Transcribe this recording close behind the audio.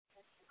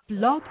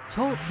Blog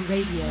Talk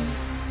Radio.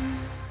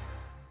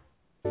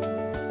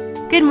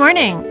 Good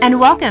morning,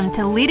 and welcome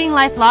to Leading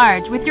Life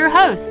Large with your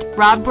host,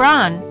 Rob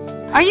Braun.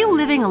 Are you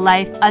living a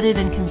life other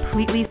than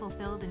completely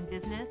fulfilled in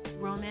business,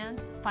 romance,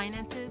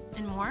 finances,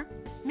 and more?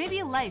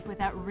 Maybe a life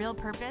without real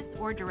purpose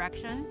or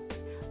direction?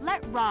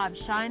 Let Rob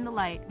shine the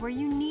light where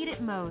you need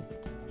it most.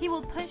 He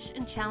will push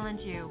and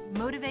challenge you,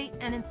 motivate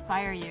and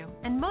inspire you,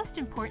 and most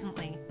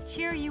importantly,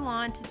 cheer you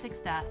on to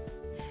success.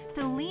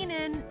 So lean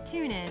in,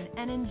 tune in,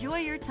 and enjoy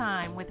your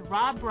time with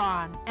Rob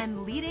Braun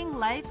and Leading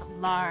Life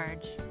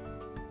Large.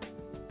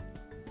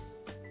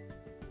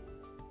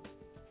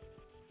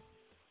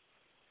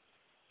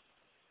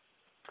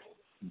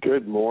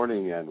 Good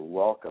morning and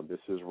welcome. This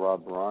is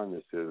Rob Braun.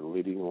 This is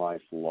Leading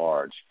Life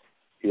Large.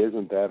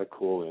 Isn't that a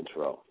cool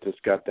intro?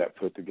 Just got that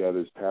put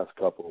together this past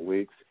couple of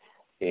weeks,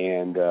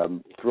 and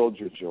thrilled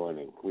you're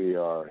joining. We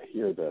are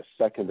here the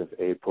 2nd of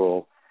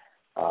April.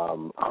 I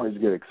always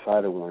get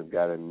excited when we've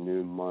got a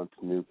new month,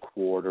 new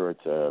quarter.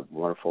 It's a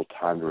wonderful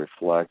time to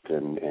reflect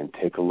and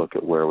take a look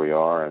at where we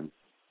are, and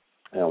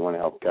I want to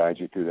help guide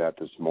you through that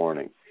this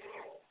morning.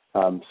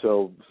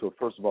 So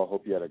first of all,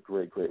 hope you had a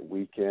great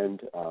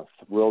weekend.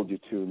 Thrilled you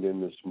tuned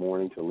in this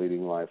morning to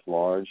Leading Life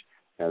Large.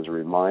 As a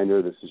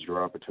reminder, this is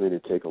your opportunity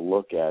to take a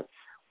look at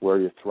where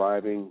you're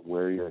thriving,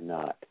 where you're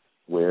not,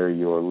 where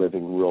you're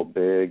living real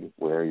big,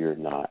 where you're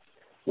not,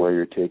 where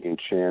you're taking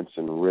chance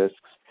and risks,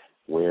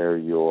 where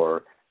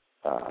you're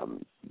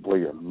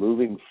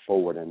moving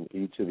forward in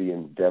each of the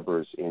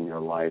endeavors in your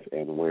life,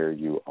 and where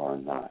you are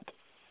not.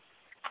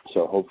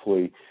 So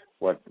hopefully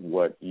what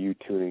you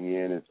tuning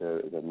in is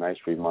a nice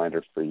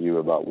reminder for you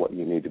about what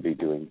you need to be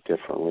doing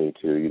differently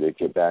to either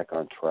get back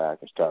on track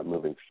or start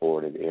moving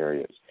forward in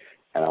areas.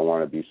 And I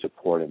want to be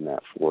supporting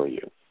that for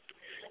you.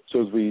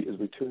 So as we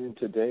tune in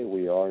today,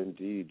 we are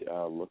indeed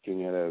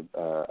looking at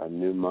a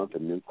new month, a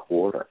new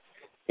quarter,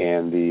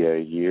 and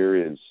the year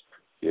is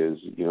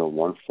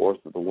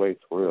 1/4 of the way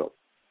through,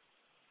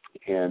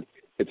 and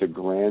it's a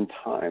grand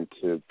time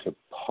to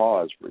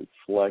pause,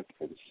 reflect,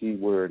 and see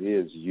where it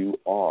is you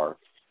are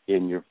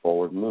in your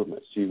forward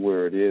movement. See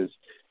where it is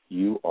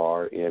you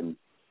are in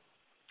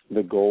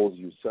the goals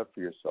you set for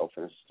yourself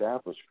and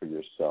establish for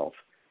yourself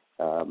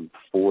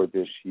for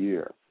this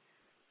year.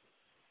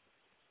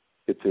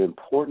 It's an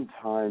important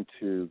time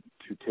to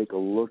take a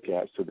look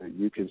at so that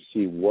you can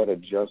see what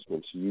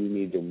adjustments you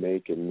need to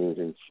make in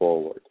moving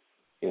forward.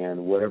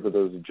 And whatever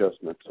those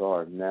adjustments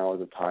are, now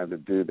is the time to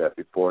do that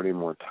before any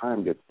more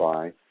time gets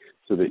by,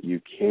 so that you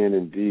can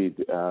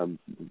indeed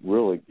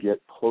really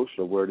get closer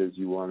to where it is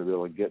you want to be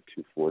able to get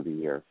to for the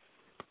year.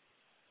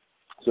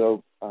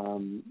 So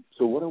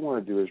what I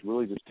want to do is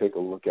really just take a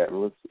look at,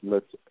 and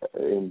let's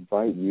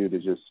invite you to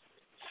just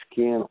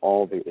scan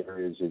all the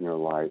areas in your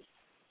life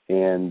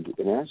and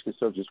ask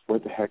yourself just where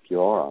the heck you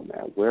are on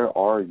that. Where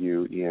are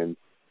you in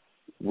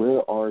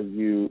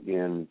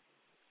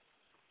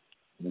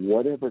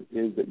whatever it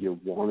is that you're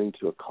wanting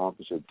to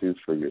accomplish or do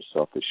for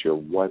yourself this year,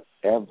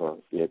 whatever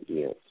it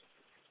is.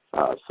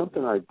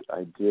 Something I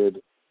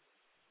did,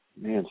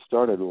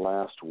 started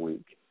last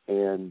week,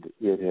 and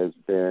it's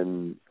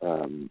been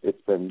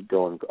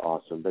going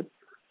awesome. But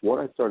what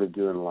I started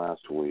doing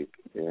last week,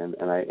 and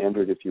I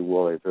entered, if you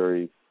will, a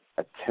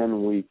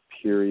 10-week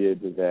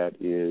period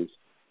that is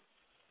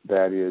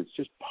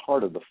just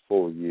part of the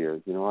full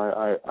year.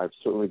 I've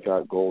certainly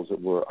got goals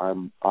that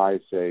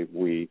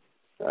we,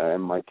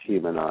 and my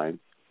team and I,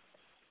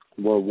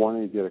 were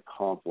wanting to get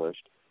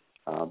accomplished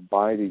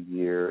by the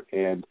year.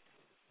 And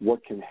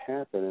what can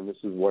happen, and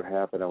this is what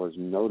happened, I was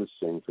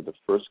noticing for the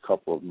first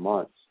couple of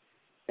months,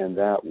 and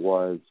that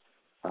was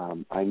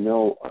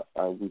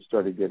we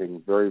started getting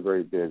very,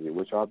 very busy,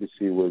 which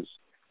obviously was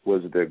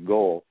the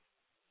goal,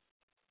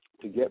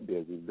 to get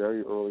busy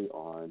very early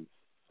on,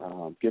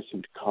 get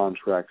some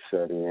contracts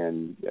set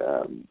in,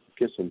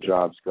 get some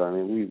jobs going.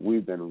 I mean,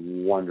 we've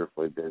been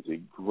wonderfully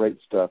busy. Great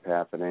stuff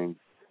happening,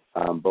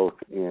 both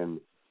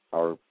in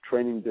our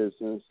training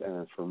business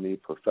and for me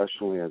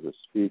professionally as a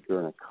speaker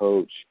and a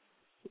coach.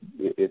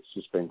 It's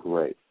just been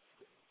great.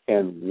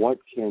 And what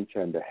can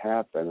tend to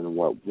happen, and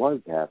what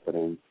was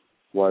happening,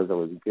 was I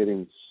was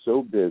getting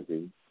so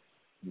busy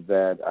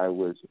that I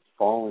was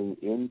falling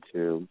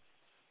into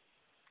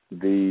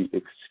the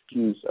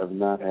excuse of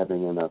not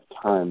having enough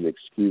time, the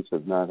excuse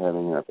of not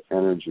having enough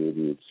energy,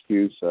 the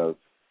excuse of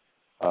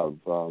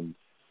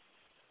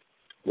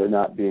there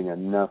not being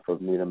enough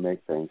of me to make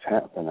things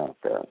happen out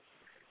there.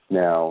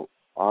 Now,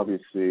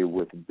 obviously,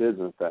 with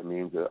business, that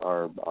means that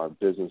our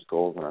business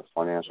goals and our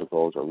financial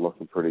goals are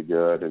looking pretty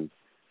good, and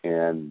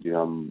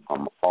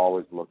I'm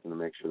always looking to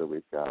make sure that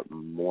we've got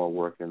more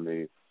work in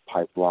the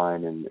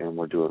pipeline, and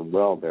we're doing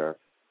well there.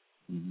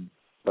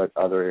 But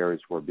other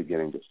areas were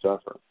beginning to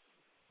suffer.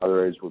 Other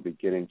areas were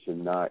beginning to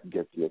not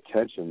get the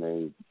attention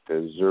they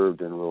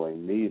deserved and really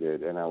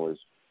needed, and I was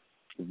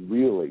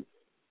really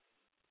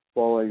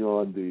falling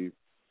on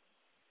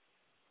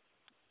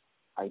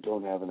I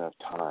don't have enough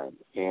time,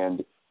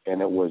 and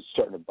it was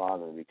starting to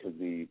bother me, because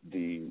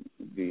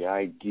the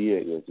idea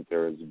is that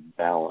there is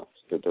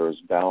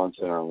balance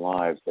in our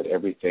lives, that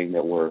everything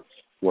that we're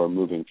we're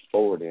moving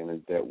forward in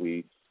is that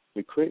we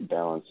create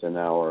balance in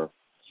our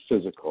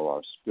physical,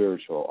 our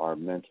spiritual, our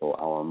mental,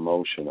 our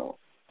emotional,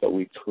 that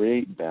we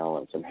create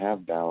balance and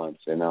have balance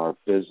in our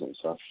business,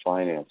 our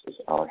finances,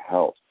 our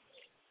health.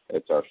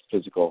 It's our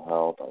physical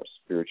health, our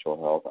spiritual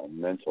health, our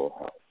mental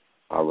health,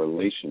 our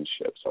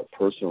relationships, our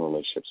personal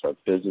relationships, our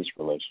business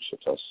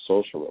relationships, our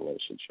social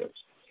relationships,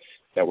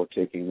 that we're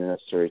taking the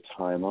necessary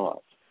time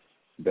off,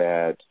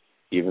 that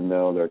even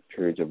though there are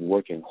periods of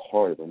working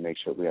hard, we make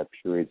sure we have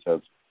periods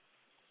of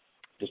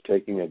just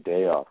taking a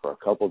day off or a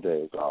couple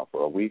days off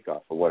or a week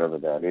off or whatever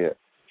that is.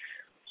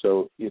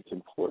 So it's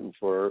important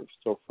for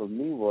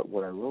me,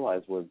 what I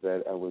realized was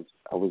that I was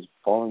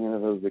falling into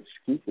those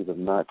excuses of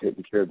not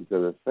taking care of these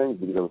other things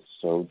because I was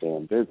so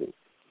damn busy.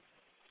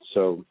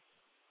 So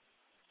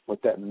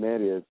what that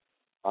meant is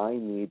I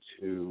need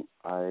to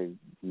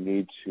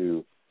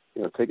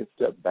take a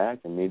step back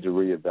and need to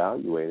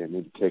reevaluate and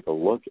need to take a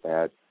look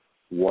at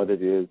what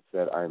it is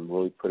that I'm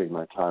really putting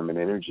my time and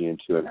energy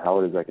into and how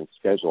it is I can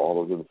schedule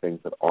all those other things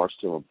that are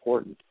still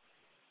important,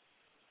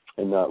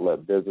 and not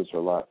let business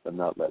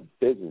not let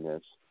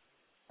busyness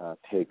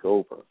take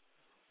over.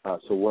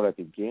 So what I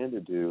began to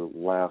do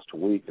last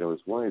week, and it was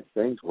one of these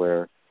things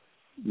where,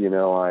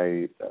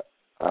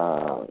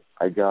 I'll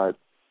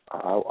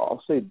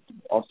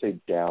say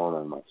down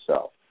on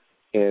myself,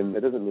 and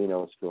it doesn't mean I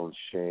was feeling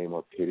shame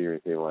or pity or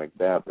anything like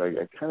that, but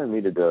I kind of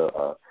needed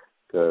to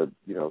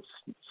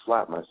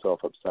slap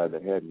myself upside the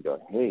head and go,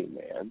 hey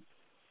man,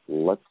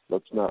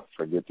 let's not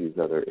forget these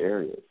other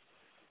areas.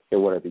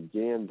 And what I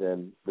began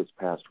then this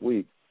past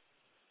week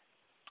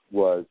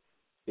was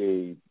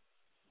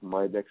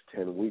my next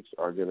 10 weeks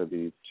are going to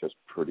be just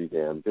pretty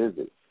damn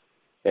busy.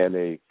 And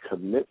a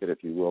commitment,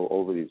 if you will,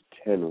 over these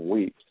 10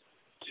 weeks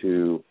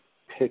to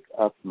pick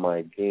up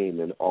my game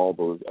in all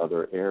those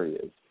other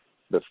areas,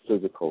 the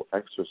physical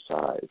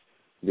exercise,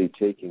 the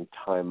taking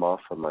time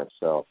off for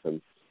myself.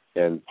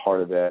 And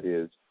part of that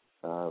is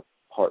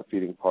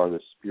feeding part of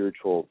the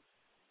spiritual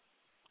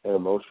and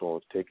emotional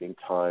is taking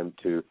time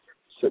to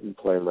sit and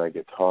play my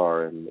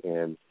guitar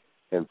and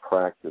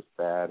practice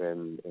that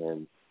and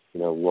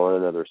learn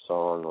another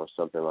song or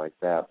something like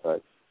that,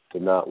 but to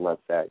not let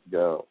that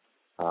go.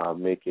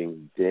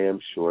 Making damn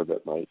sure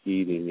that my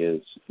eating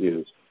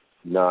is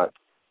not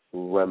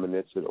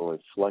reminiscent or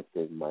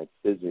reflecting my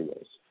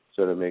busyness.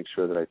 So to make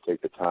sure that I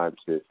take the time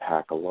to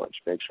pack a lunch,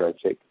 make sure I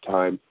take the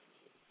time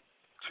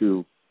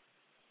to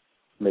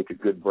make a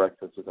good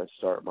breakfast as I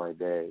start my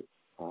day,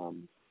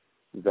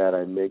 that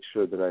I make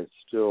sure that I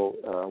still,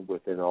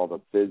 within all the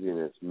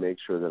busyness, make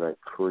sure that I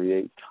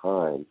create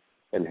time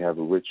and have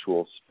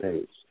ritual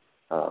space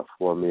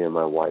for me and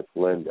my wife,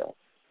 Linda,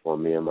 for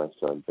me and my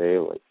son,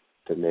 Bailey,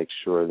 to make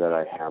sure that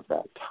I have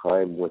that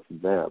time with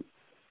them,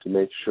 to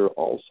make sure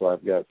also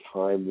I've got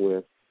time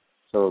with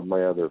some of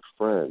my other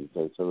friends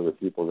and some of the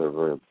people that are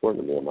very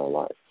important to me in my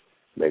life,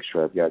 make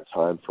sure I've got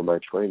time for my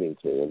training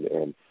team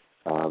and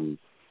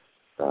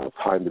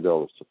time to be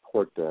able to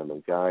support them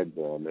and guide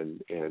them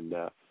and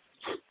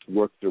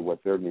work through what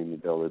they're needing to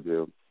be able to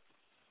do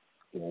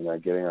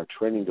and getting our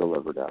training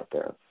delivered out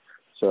there.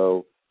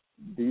 So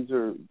these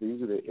are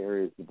the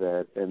areas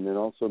that, and then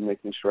also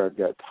making sure I've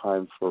got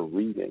time for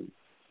reading,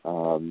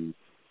 and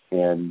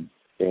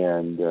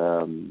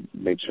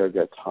make sure I've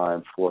got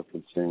time for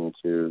continuing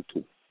to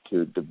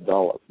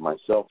develop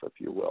myself, if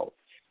you will,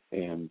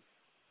 and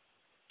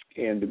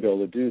to be able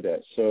to do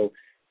that. So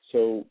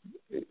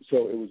it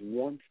was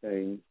one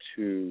thing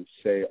to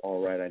say,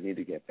 all right, I need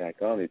to get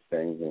back on these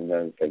things, and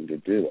another thing to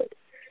do it.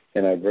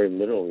 And I very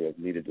literally have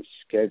needed to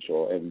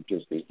schedule and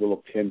just these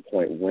little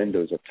pinpoint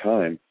windows of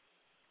time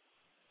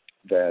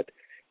that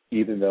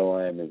even though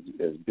I am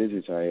as busy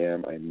as I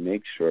am, I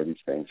make sure these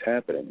things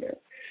happen in there.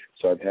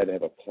 So I've had to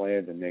have a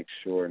plan to make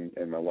sure,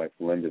 and my wife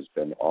Linda's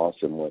been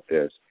awesome with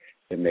this,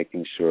 in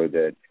making sure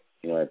that,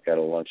 I've got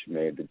a lunch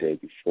made the day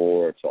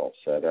before, it's all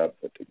set up,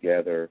 put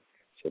together,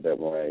 so that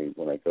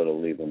when I go to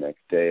leave the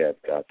next day,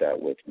 I've got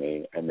that with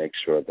me. I make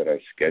sure that I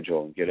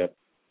schedule and get up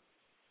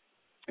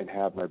and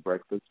have my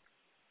breakfast.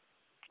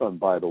 And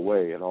by the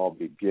way,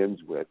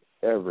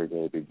 every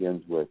day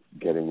begins with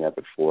getting up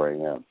at 4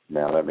 a.m.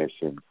 Now, that may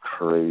seem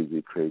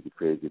crazy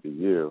to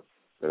you,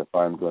 but if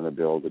I'm going to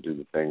be able to do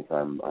the things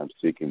I'm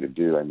seeking to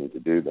do, I need to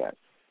do that.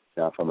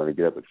 Now, if I'm going to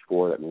get up at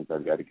 4, that means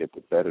I've got to get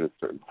to bed at a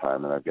certain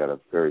time, and I've got a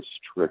very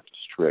strict,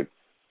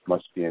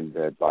 must be in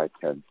bed by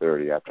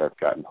 10:30 after I've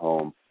gotten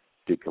home,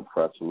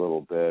 decompress a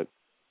little bit,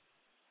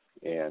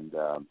 and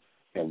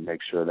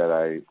make sure that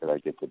I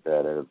get to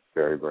bed at a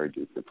very, very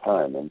decent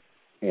time,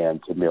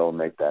 and to be able to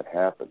make that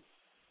happen.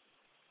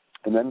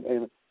 And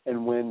then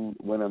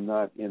when I'm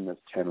not in this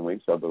 10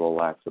 weeks, I'll be able to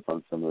relax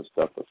upon some of the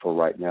stuff, but for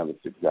right now,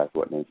 that's exactly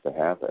what needs to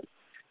happen.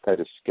 I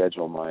just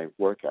schedule my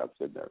workouts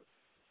in there,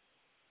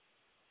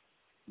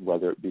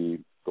 whether it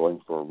be going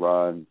for a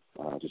run,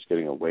 just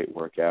getting a weight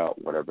workout,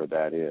 whatever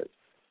that is.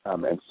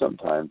 And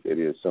sometimes it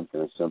is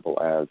something as simple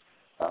as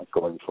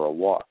going for a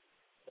walk,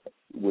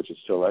 which is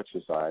still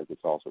exercise.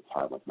 It's also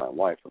time with my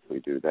wife if we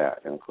do that.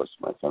 And, of course,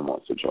 my son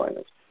wants to join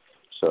us.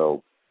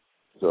 So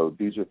So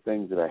these are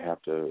things that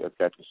I've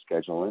got to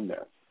schedule in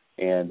there.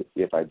 And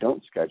if I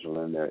don't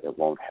schedule in there, it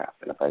won't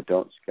happen. If I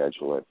don't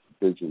schedule it,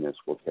 busyness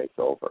will take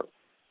over.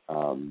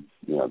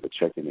 The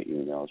checking the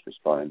emails,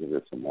 responding to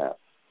this and that.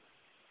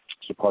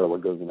 So part of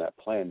what goes in that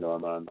plan, though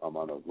I'm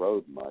on the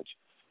road much,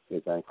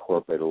 is I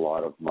incorporate a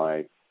lot of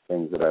my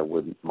things that I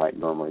might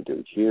normally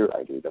do here.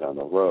 I do that on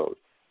the road.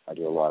 I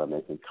do a lot of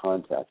making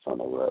contacts on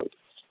the road.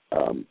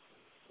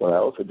 What I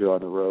also do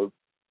on the road,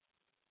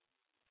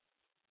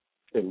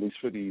 at least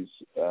for these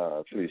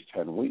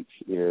 10 weeks,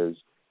 is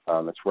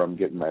that's where I'm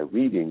getting my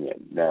reading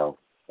in. Now,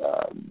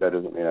 that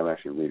doesn't mean I'm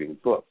actually reading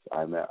books.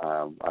 I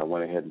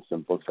went ahead and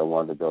some books I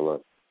wanted to be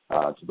able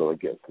to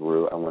get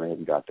through, I went ahead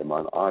and got them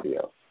on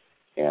audio.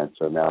 And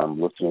so now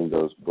I'm listening to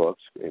those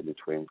books in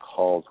between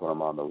calls when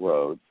I'm on the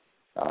road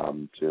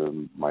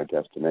to my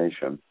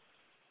destination,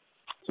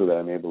 so that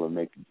I'm able to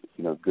make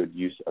good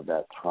use of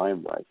that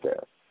time right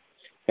there.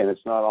 And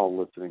it's not all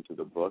listening to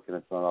the book, and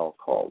it's not all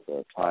calls. There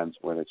are times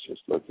when it's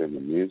just listening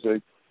to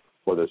music,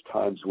 or there's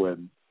times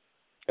when,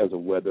 as the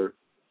weather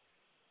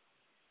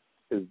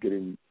is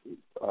getting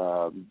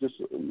just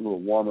a little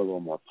warmer, a little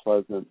more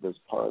pleasant, this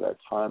part of that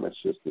time,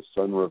 it's just the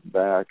sunroof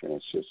back, and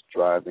it's just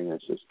driving,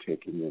 it's just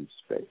taking in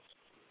space,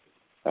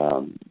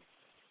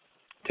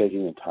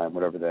 taking in time,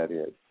 whatever that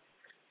is.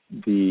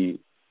 The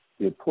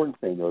important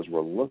thing, though, as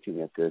we're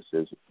looking at this,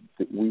 is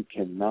that we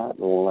cannot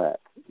let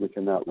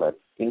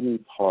any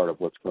part of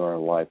what's going on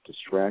in life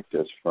distract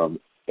us from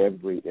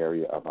every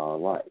area of our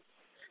life.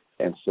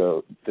 And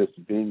so this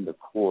being the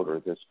quarter,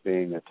 this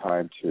being a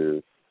time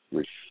to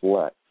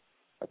reflect,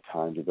 a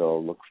time to go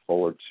look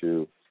forward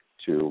to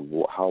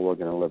how we're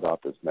going to live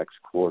out this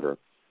next quarter,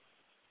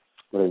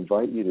 what I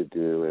invite you to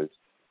do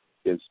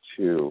is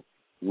to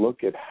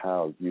look at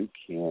how you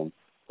can,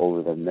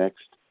 over the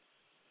next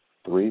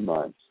 3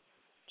 months,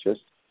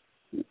 just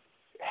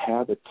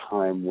have a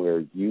time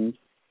where you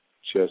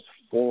just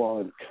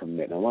full-on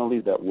commit. And I want to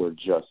leave that word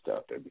 "just"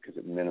 out there because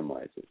it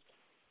minimizes.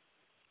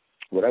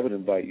 What I would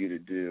invite you to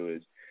do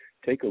is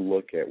take a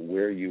look at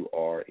where you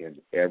are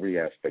in every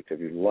aspect of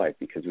your life,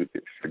 because we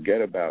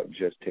forget about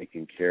just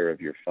taking care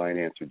of your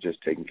finance or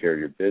just taking care of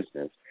your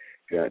business.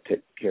 If you're not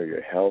taking care of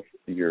your health,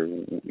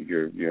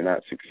 you're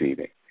not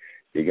succeeding.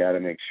 You got to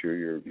make sure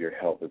your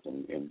health is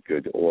in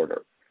good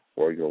order,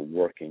 or you're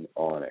working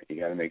on it. You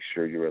got to make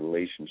sure your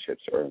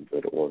relationships are in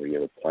good order.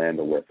 You have a plan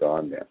to work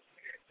on them.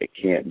 It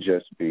can't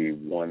just be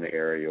one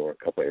area or a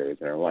couple areas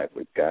in our life.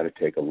 We've got to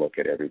take a look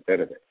at every bit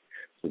of it.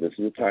 So this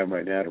is a time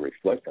right now to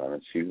reflect on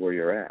and see where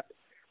you're at.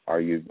 Are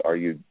you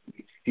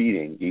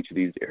feeding each of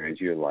these areas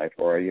of your life,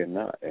 or are you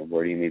not? And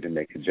where do you need to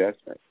make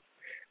adjustments?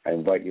 I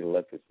invite you to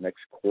let this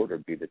next quarter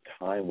be the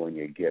time when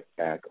you get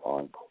back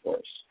on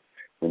course,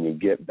 when you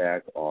get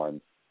back on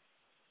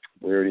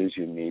where it is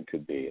you need to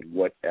be, and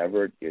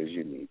whatever it is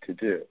you need to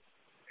do,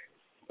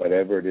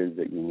 whatever it is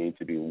that you need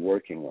to be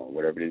working on,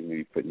 whatever it is you need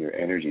to be putting your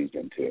energies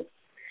into.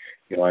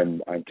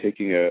 I'm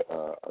taking a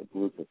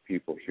group of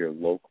people here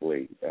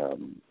locally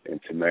in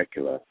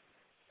Temecula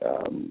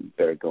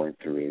that are going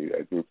through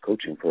a group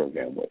coaching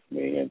program with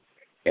me,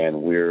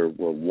 and we're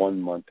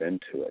 1 month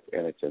into it,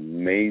 and it's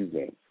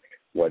amazing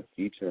what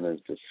each of them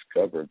has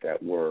discovered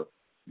that were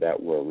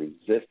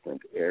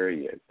resistant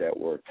areas, that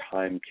were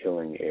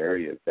time-killing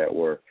areas, that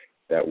were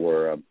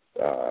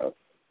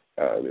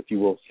if you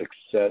will,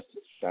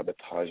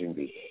 success-sabotaging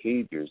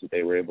behaviors that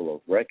they were able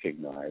to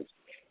recognize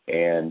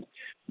and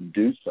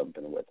do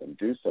something with them,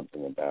 do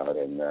something about.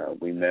 And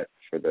we met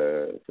for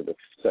the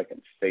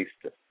second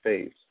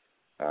face-to-face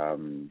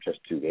just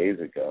 2 days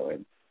ago,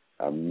 and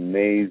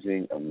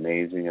amazing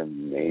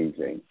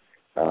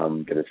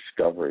the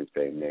discoveries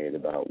they made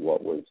about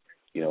what was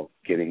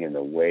getting in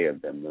the way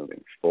of them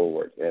moving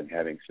forward and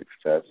having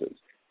successes,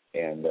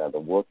 and the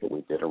work that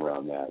we did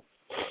around that.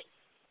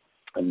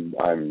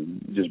 I'm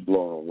just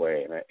blown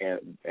away,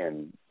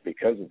 and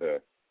because of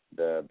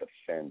the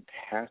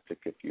fantastic,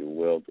 if you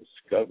will,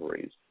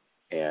 discoveries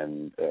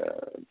and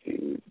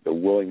the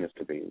willingness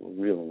to be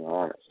really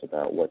honest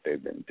about what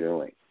they've been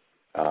doing,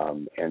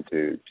 and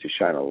to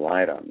shine a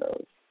light on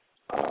those,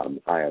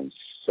 I am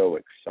so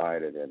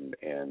excited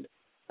and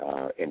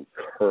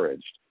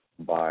encouraged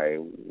by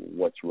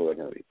what's really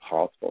going to be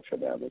possible for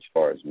them as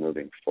far as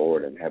moving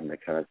forward and having the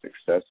kind of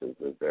successes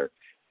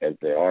as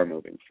they are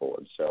moving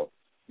forward. So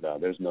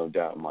there's no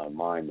doubt in my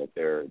mind that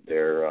they're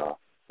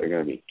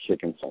going to be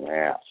kicking some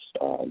ass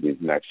these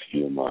next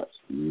few months.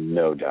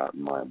 No doubt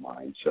in my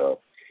mind. So,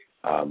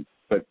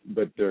 but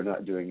they're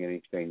not doing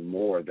anything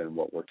more than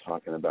what we're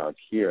talking about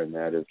here, and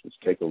that is, let's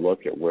take a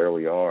look at where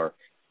we are,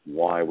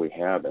 why we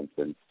haven't,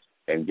 and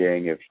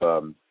gang,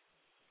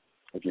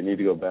 if you need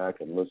to go back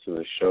and listen to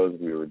the shows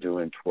we were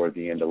doing toward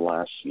the end of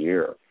last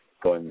year,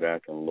 going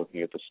back and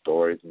looking at the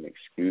stories and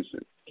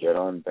excuses, get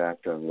on back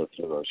there and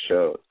listen to those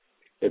shows.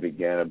 It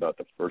began about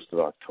the 1st of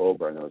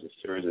October, and there was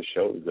a series of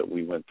shows that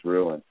we went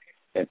through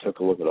and took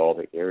a look at all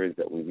the areas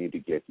that we need to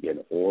get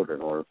in order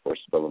for us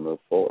to be able to move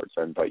forward.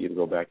 So I invite you to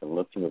go back and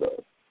listen to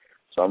those.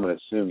 So I'm going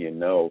to assume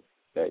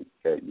that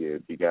you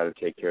got to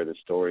take care of the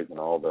stories and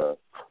all the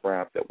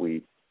crap that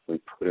we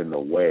basically put in the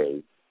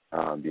way,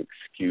 the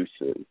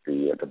excuses,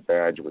 the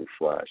badge we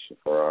flash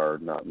for our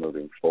not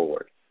moving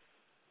forward.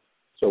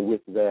 So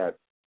with that,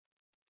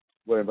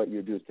 what I invite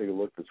you to do is take a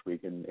look this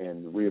week and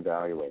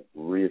reevaluate,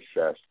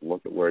 reassess,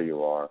 look at where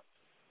you are.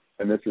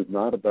 And this is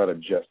not about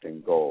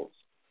adjusting goals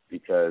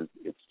because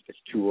it's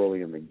too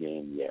early in the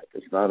game yet.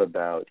 It's not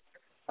about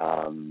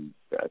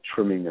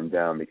trimming them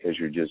down because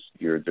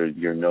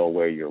you're no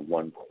way you're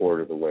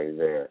 1/4 of the way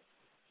there.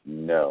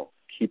 No,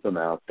 keep them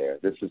out there.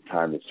 This is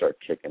time to start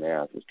kicking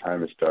ass. It's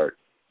time to start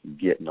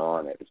getting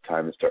on it. It's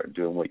time to start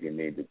doing what you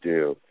need to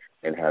do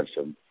and have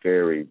some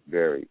very,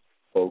 very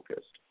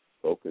focused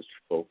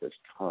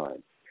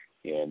time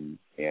in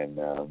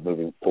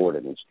moving forward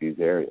in these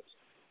areas.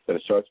 But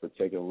it starts with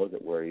taking a look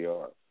at where you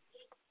are.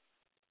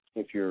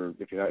 If you're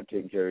not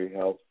taking care of your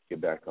health,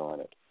 get back on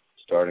it.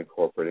 Start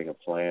incorporating a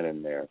plan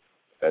in there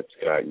that's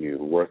got you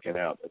working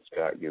out, that's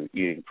got you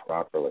eating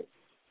properly,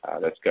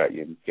 that's got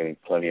you getting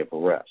plenty of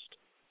rest,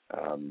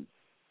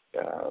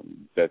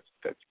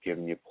 that's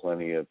giving you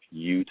plenty of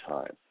you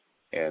time.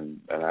 And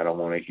I don't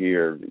want to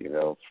hear,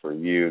 for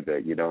you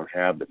that you don't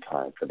have the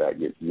time for that.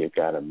 You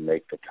got to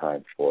make the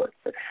time for it.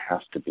 It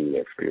has to be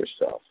there for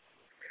yourself.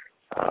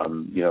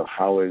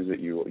 How is it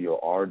you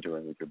are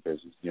doing with your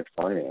business and your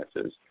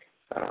finances?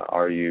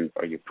 Are you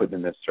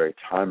putting the necessary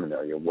time in there?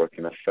 Are you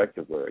working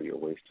effectively? Are you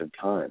wasting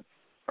time?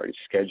 Are you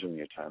scheduling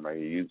your time? Are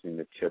you using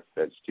the tip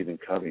that Stephen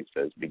Covey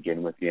says,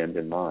 begin with the end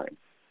in mind?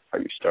 Are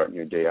you starting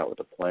your day out with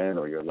a plan,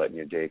 or you're letting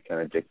your day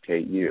kind of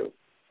dictate you?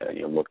 And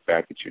you look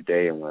back at your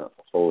day and went,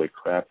 holy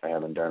crap, I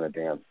haven't done a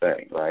damn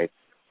thing, right?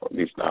 Or at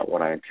least not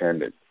what I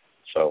intended.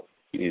 So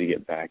you need to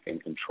get back in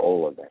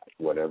control of that,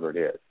 whatever it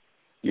is.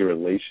 Your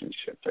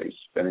relationships, are you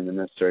spending the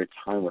necessary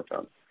time with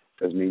them?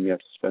 Doesn't mean you have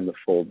to spend the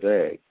full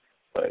day,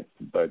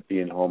 but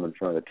being home in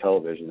front of the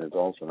television is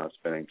also not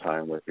spending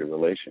time with your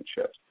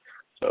relationships.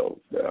 So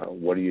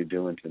what are you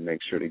doing to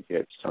make sure to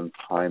get some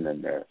time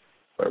in there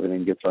where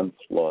everything gets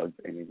unplugged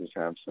and you just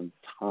have some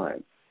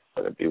time,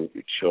 whether it be with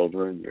your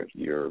children,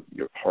 your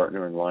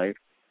partner in life?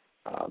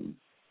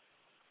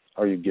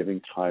 Are you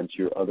giving time to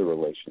your other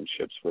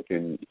relationships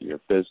within your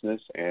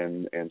business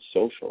and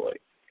socially?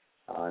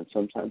 And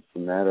sometimes it's a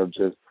matter of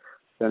just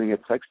sending a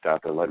text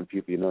out there, letting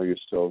people you're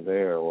still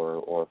there,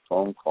 or a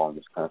phone call and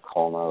just kind of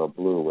calling out of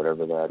the blue,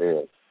 whatever that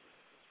is.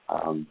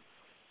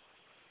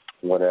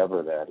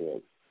 Whatever that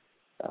is.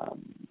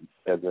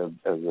 As a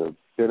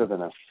bit of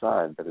an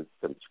aside, but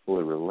it's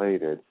fully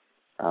related,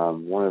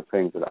 one of the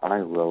things that I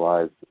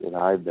realized that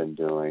I've been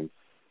doing,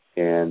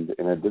 and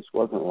this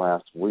wasn't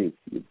last week,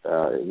 it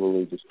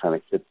really just kind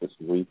of hit this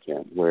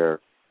weekend, where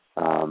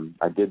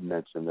I did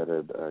mention that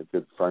a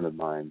good friend of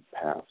mine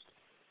passed,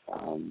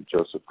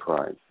 Joseph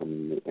Christ,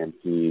 and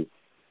he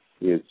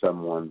is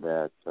someone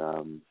that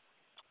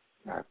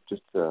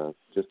just a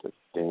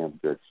damn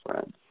good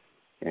friend,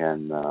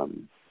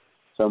 and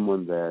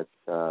someone that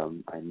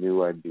I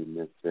knew I'd be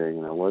missing,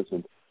 and I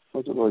wasn't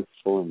really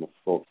feeling the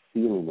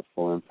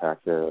full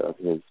impact of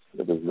his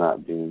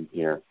not being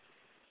here.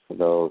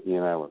 Although he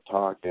and I were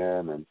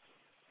talking,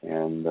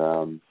 and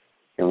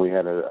we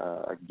had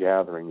a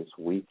gathering this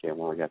weekend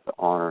where we got to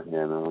honor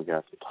him, and we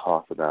got to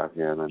talk about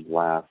him and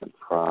laugh and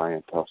cry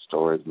and tell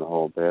stories and the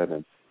whole bit.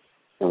 And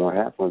what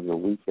happened was the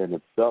weekend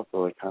itself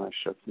really kind of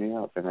shook me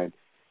up, and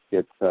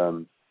it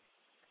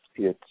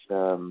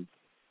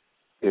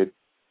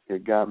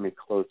got me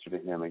closer to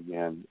him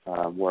again,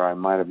 where I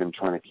might have been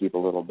trying to keep a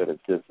little bit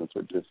of distance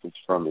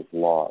from his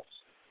loss,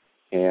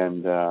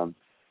 and I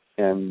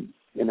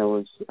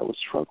was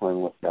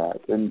struggling with that,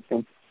 and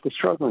the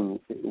struggling,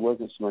 it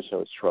wasn't so much I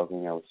was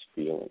struggling, I was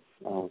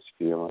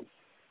feeling,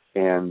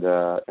 and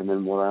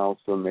then what I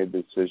also made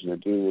the decision to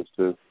do was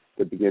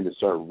to begin to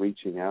start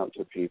reaching out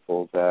to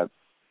people that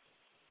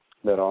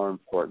are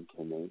important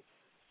to me,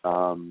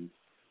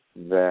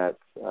 that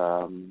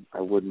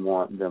I wouldn't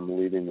want them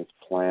leaving this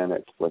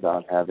planet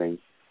without having,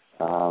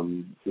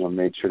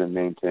 made sure to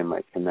maintain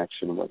my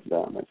connection with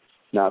them. And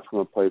not from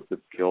a place of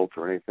guilt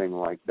or anything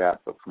like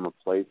that, but from a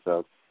place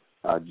of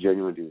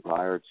genuine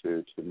desire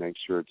to make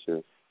sure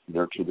to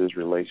nurture these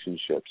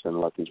relationships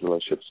and let these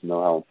relationships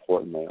know how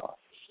important they are.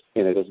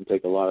 And it doesn't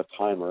take a lot of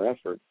time or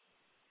effort,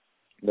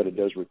 but it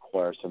does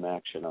require some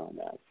action on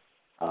that.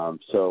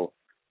 So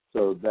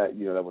that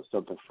that was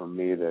something for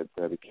me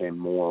that became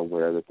more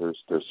aware that there's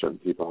certain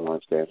people I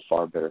want to stay in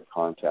far better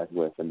contact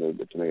with, and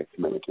to make a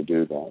commitment to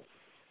do that.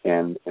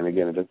 And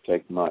again, it doesn't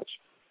take much,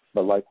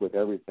 but like with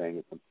everything,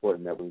 it's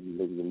important that we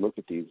look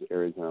at these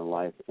areas in our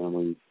life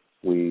and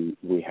we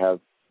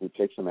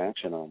take some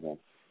action on them.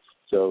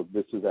 So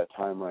this is that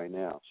time right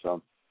now.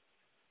 So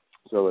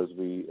as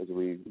we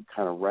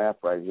kind of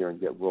wrap right here and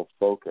get real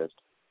focused,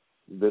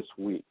 this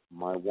week,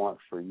 my want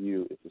for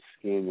you is to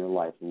scan your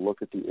life,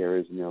 look at the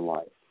areas in your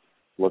life.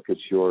 Look at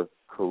your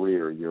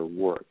career, your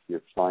work,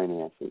 your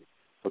finances.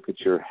 Look at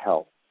your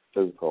health,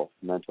 physical,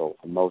 mental,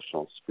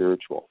 emotional,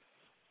 spiritual.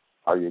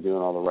 Are you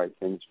doing all the right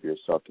things for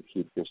yourself to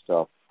keep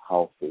yourself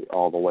healthy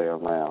all the way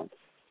around?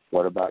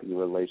 What about your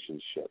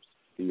relationships?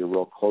 Your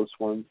real close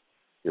ones,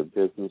 your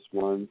business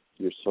ones,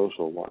 your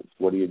social ones?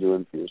 What are you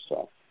doing for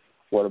yourself?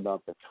 What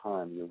about the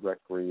time, your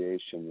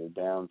recreation, your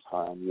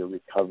downtime, your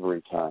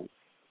recovery time?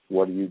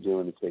 What are you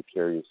doing to take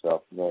care of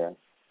yourself there?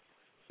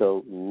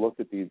 So look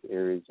at these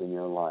areas in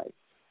your life.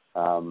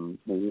 And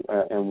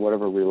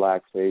whatever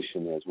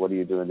relaxation is, what are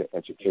you doing to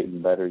educate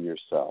and better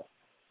yourself,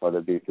 whether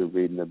it be through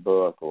reading a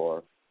book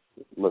or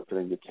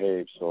listening to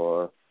tapes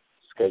or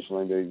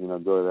scheduling to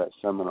go to that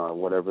seminar,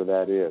 whatever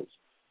that is.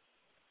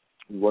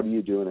 What are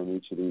you doing in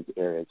each of these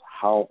areas?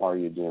 How are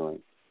you doing?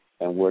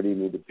 And where do you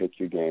need to pick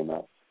your game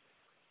up?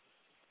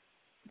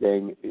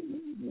 Gang,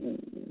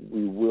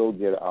 we will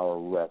get our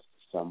rest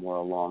somewhere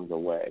along the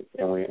way,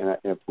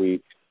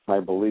 my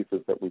belief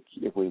is that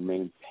if we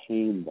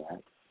maintain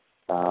that,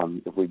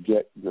 if we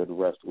get good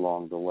rest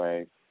along the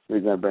way, the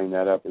reason I bring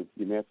that up is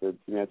you may have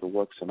to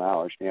work some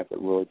hours. You have to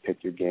really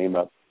pick your game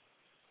up.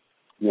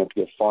 You have to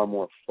get far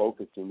more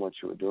focused in what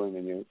you were doing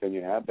than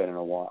you have been in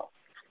a while,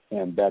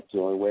 and that's the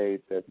only way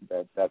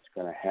that's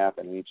going to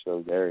happen in each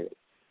of those areas.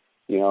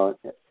 And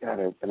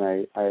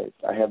I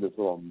have this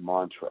little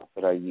mantra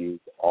that I use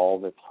all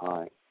the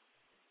time,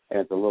 and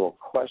it's a little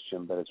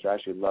question, but it's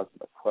actually less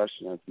of a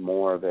question. It's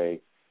more of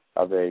a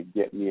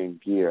get me in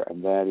gear,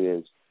 and that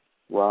is,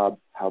 Rob,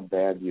 how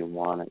bad do you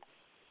want it?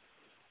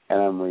 And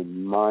I'm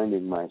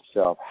reminding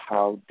myself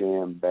how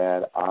damn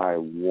bad I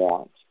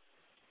want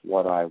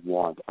what I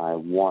want. I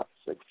want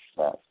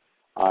success.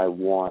 I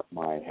want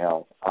my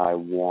health. I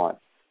want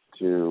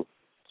to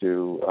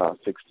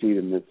succeed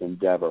in this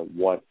endeavor,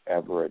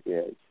 whatever it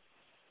is.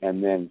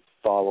 And then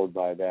followed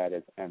by that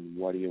is, and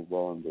what are you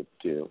willing to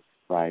do,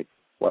 right?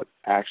 What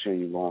action are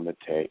you willing to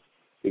take?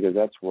 Because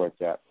that's where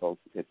it's at,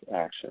 folks. It's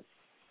action.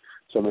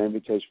 So my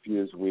invitation for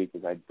you this week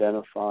is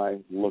identify,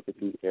 look at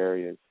the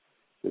areas.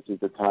 This is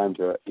the time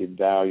to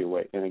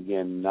evaluate. And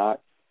again,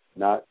 not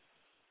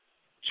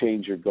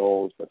change your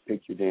goals, but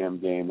pick your damn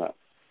game up.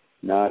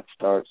 Not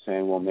start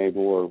saying, well, maybe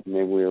we're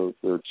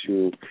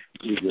too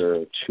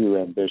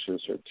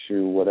ambitious or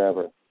too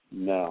whatever.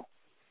 No.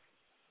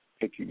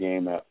 Pick your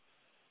game up.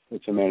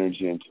 Put some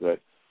energy into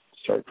it.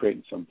 Start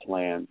creating some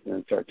plans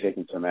and start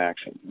taking some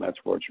action.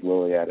 That's where it's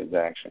really at, is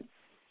action.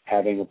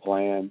 Having a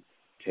plan,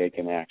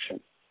 taking action.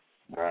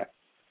 All right.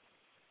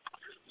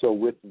 So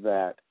with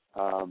that,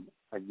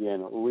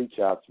 again, reach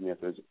out to me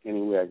if there's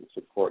any way I can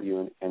support you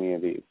in any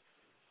of these.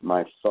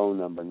 My phone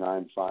number,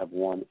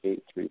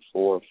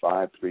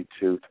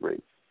 951-834-5323.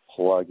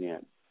 Plug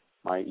in.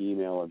 My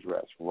email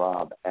address,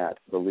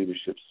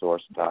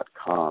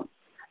 rob@theleadershipsource.com.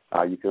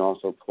 You can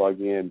also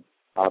plug in,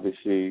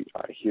 obviously,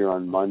 here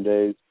on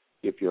Mondays.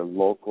 If you're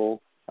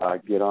local,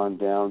 get on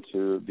down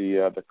to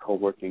the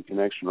Co-working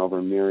Connection over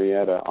in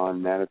Marietta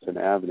on Madison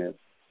Avenue.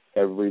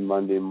 Every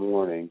Monday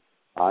morning,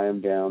 I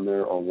am down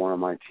there, or one of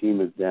my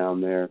team is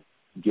down there,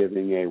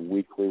 giving a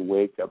weekly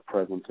wake-up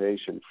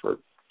presentation for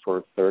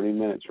 30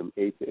 minutes from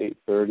 8 to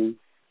 8:30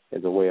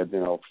 as a way of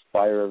being able to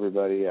fire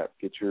everybody up,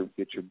 get your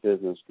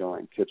business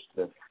going, tips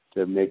to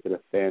make it a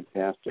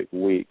fantastic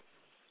week,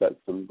 set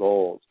some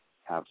goals,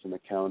 have some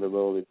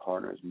accountability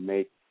partners,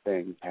 make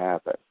things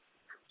happen.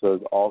 So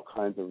there's all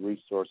kinds of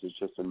resources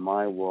just in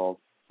my world.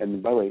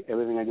 And by the way,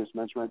 everything I just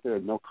mentioned right there,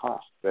 no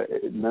cost.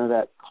 None of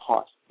that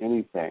costs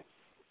anything.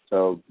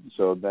 So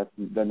that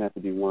doesn't have to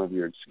be one of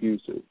your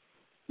excuses.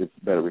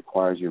 But it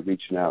requires you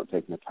reaching out,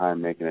 taking the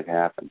time, making it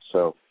happen.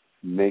 So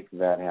make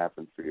that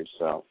happen for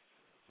yourself.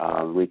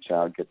 Reach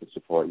out, get the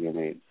support you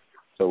need.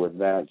 So with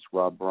that, it's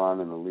Rob Braun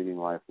and the Leading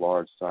Life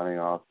Large signing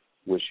off,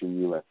 wishing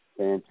you a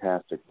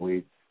fantastic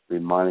week,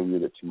 reminding you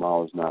that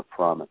tomorrow is not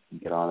promised.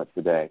 Get on it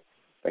today.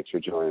 Thanks for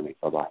joining me.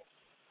 Bye-bye.